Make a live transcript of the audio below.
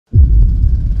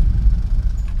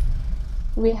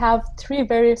we have three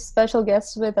very special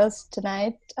guests with us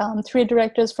tonight, three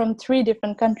directors from three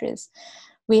different countries.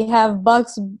 We have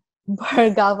Bugs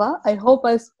Bhargava. I hope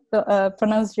I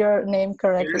pronounced your name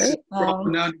correctly. Yes,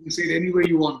 now you can say it any way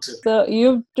you want to. So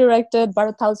you've directed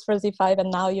Bharat House for ZEE5,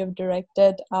 and now you've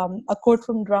directed a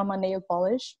courtroom drama, Nail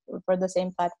Polish, for the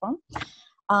same platform.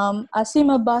 Asim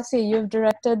Abbasi, you've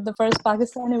directed the first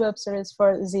Pakistani web series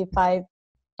for ZEE5.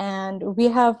 And we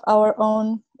have our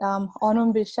own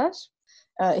Anam Biswas.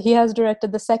 He has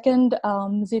directed the second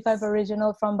ZEE5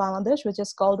 original from Bangladesh, which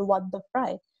is called What the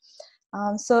Fry.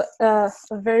 So a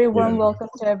very warm welcome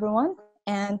to everyone.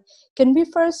 And can we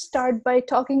first start by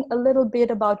talking a little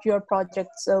bit about your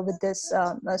projects with this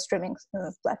streaming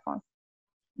platform?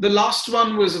 The last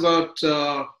one was about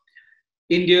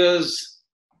India's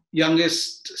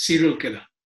youngest serial killer.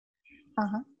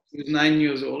 He was 9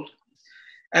 years old.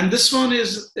 And this one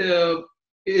is a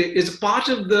part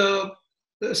of the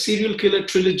serial killer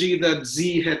trilogy that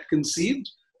Zee had conceived.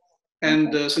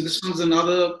 And so this one's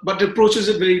another, but approaches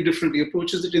it very differently,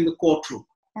 approaches it in the courtroom.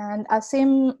 And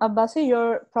Asim Abbasi,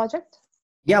 your project?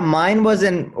 Yeah, mine was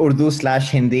in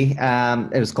Urdu/Hindi.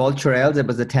 It was called Trails. It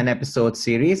was a 10-episode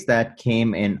series that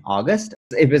came in August.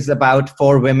 It was about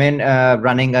 4 women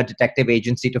running a detective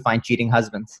agency to find cheating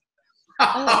husbands.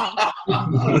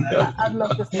 I'd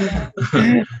love to see that.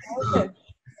 Okay.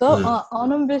 So,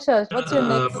 Anam Biswas, what's your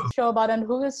next show about and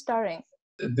who is starring?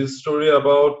 This story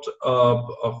about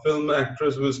a film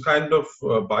actress who is kind of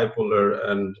bipolar,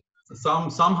 and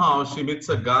somehow she meets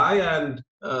a guy, and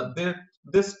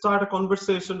they start a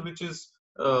conversation which is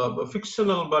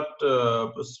fictional but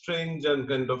strange and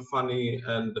kind of funny,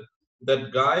 and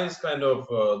that guy is kind of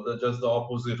just the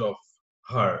opposite of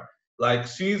her. Like,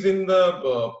 she's in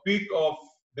the peak of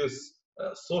this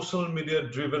social media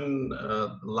driven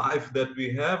life that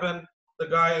we have, and the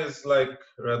guy is like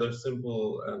rather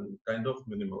simple and kind of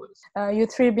minimalist. You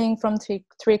three being from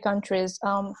three countries,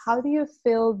 how do you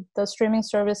feel the streaming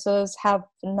services have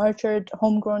nurtured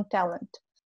homegrown talent?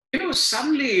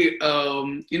 Suddenly,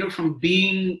 from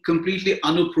being completely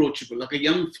unapproachable, like a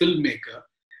young filmmaker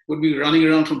would be running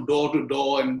around from door to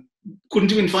door and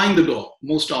couldn't even find the door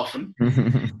most often,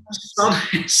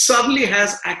 suddenly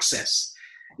has access.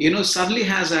 Suddenly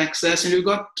has access, and you've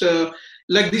got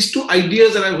like these 2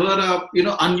 ideas that I've heard are,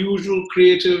 unusual,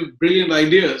 creative, brilliant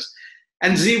ideas,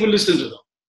 and Zee will listen to them.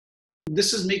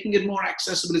 This is making it more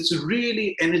accessible. It's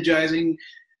really energizing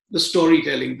the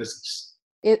storytelling business.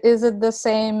 Is it the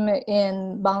same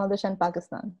in Bangladesh and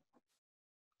Pakistan?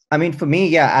 I mean, for me,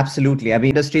 yeah, absolutely. I mean,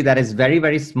 industry that is very,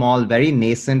 very small, very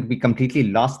nascent. We completely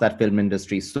lost that film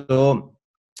industry. So,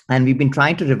 and we've been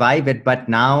trying to revive it, but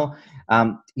now,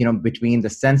 between the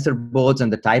censor boards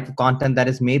and the type of content that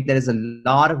is made, there is a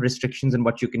lot of restrictions on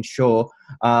what you can show,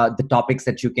 the topics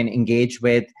that you can engage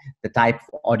with, the type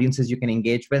of audiences you can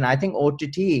engage with. And I think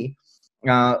OTT,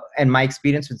 and my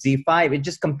experience with ZEE5, it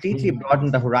just completely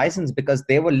broadened the horizons, because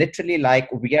they were literally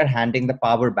like, we are handing the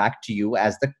power back to you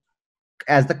as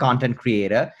the content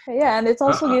creator. Yeah, and it's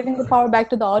also giving the power back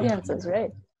to the audiences,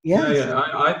 right? Yes. Yeah.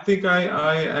 I think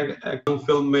I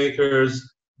filmmakers,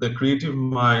 the creative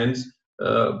minds,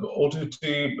 OTT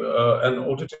and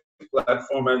OTT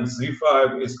platform and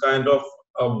ZEE5 is kind of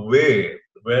a way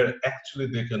where actually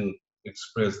they can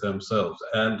express themselves,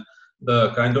 and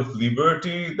the kind of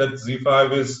liberty that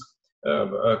ZEE5 is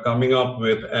coming up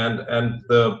with, and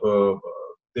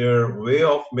their way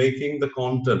of making the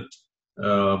content.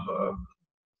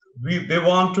 They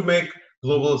want to make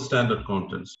global standard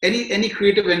content. Any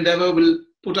creative endeavor will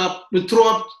throw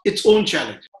up its own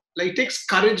challenge. Like, it takes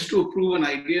courage to approve an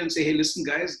idea and say, hey, listen,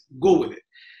 guys, go with it.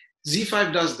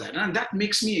 ZEE5 does that, and that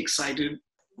makes me excited.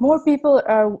 More people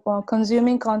are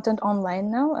consuming content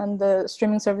online now, and the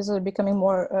streaming services are becoming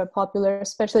more popular,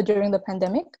 especially during the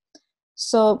pandemic.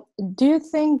 So do you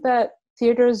think that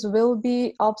theaters will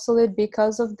be obsolete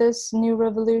because of this new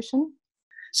revolution?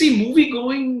 See,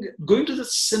 going to the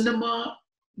cinema,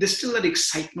 there's still that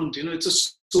excitement. It's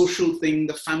a social thing.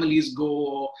 The families go,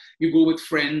 or you go with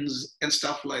friends and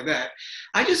stuff like that.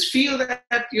 I just feel that,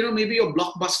 maybe your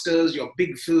blockbusters, your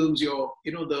big films,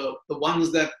 the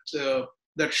ones that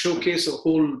showcase a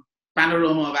whole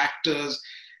panorama of actors,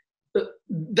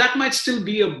 that might still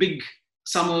be a big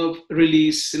summer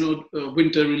release,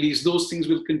 winter release. Those things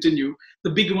will continue. The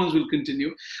big ones will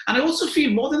continue. And I also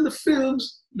feel, more than the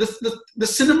films, the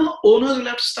cinema owners will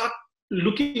have to start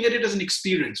looking at it as an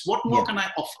experience. What more can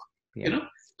I offer? Yeah.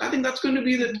 I think that's going to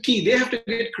be the key. They have to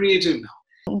get creative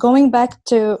now. Going back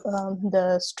to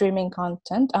the streaming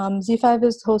content, ZEE5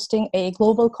 is hosting a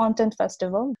global content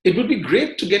festival. It would be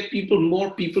great to get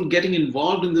more people getting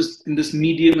involved in this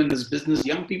medium and this business.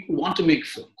 Young people want to make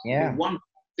films. Yeah. They want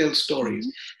tell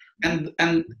stories. And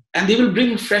they will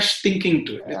bring fresh thinking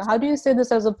to it. How do you say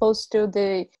this as opposed to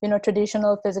the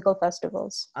traditional physical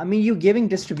festivals? I mean, you giving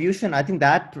distribution, I think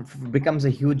that becomes a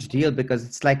huge deal, because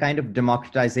it's like kind of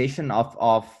democratization of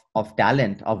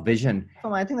talent, of vision.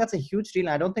 So I think that's a huge deal.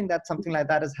 I don't think that something like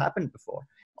that has happened before.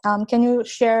 Can you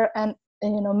share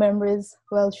memories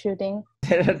while shooting?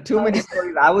 There are too many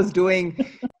stories. I was doing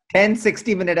 10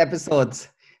 60-minute episodes.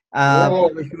 We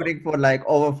were shooting for like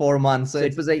over 4 months. So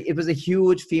it was a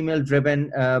huge female driven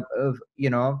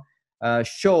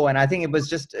show, and I think it was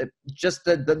just the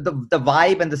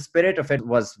vibe and the spirit of it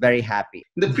was very happy.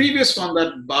 The previous one,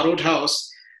 that Borrowed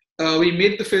House, we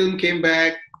made the film, came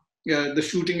back. The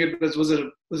shooting,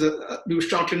 we were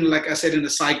shot in, like I said, in a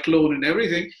cyclone and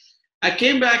everything. I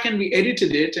came back and we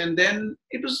edited it, and then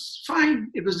it was fine.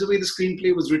 It was the way the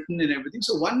screenplay was written and everything.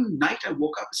 So one night I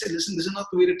woke up and said, listen, this is not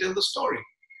the way to tell the story.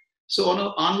 So on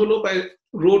an envelope, I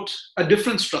wrote a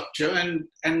different structure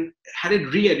and had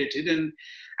it re-edited. And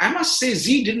I must say,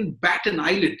 ZEE didn't bat an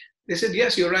eyelid. They said,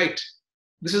 yes, you're right.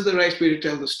 This is the right way to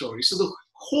tell the story. So the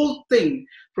whole thing,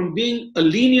 from being a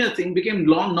linear thing, became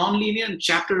non-linear and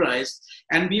chapterized.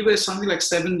 And we were something like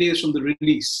 7 days from the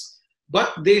release.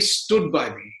 But they stood by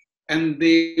me and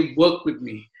they worked with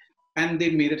me and they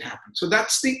made it happen. So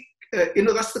that's the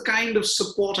kind of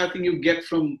support I think you get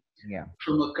from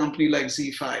a company like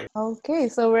ZEE5. Okay,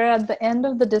 so we're at the end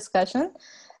of the discussion.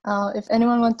 If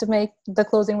anyone wants to make the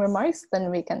closing remarks,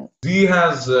 then we can. ZEE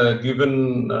has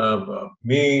given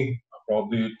me,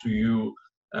 probably to you,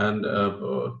 and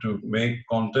to make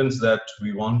contents that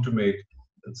we want to make.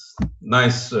 It's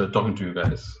nice talking to you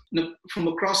guys. From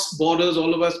across borders,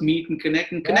 all of us meet and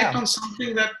connect on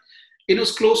something that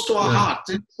is close to our hearts.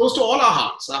 It's close to all our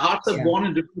hearts. Our hearts are born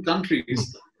in different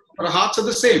countries, but our hearts are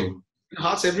the same.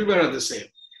 Hearts everywhere are the same.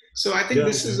 So I think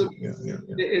this is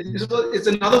it's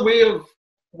another way of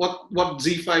what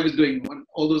ZEE5 is doing. When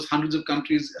all those hundreds of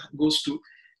countries goes to,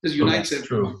 just unites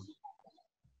everyone.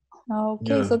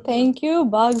 Okay, so thank you,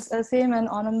 Bugs, Asim, and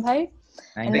Anam bhai.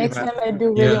 And next time I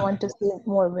do really want to see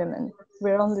more women.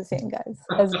 We're all the same guys.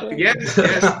 Yes.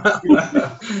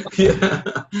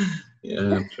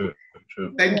 Yeah, true.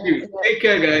 Thank you. Take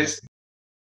care, guys.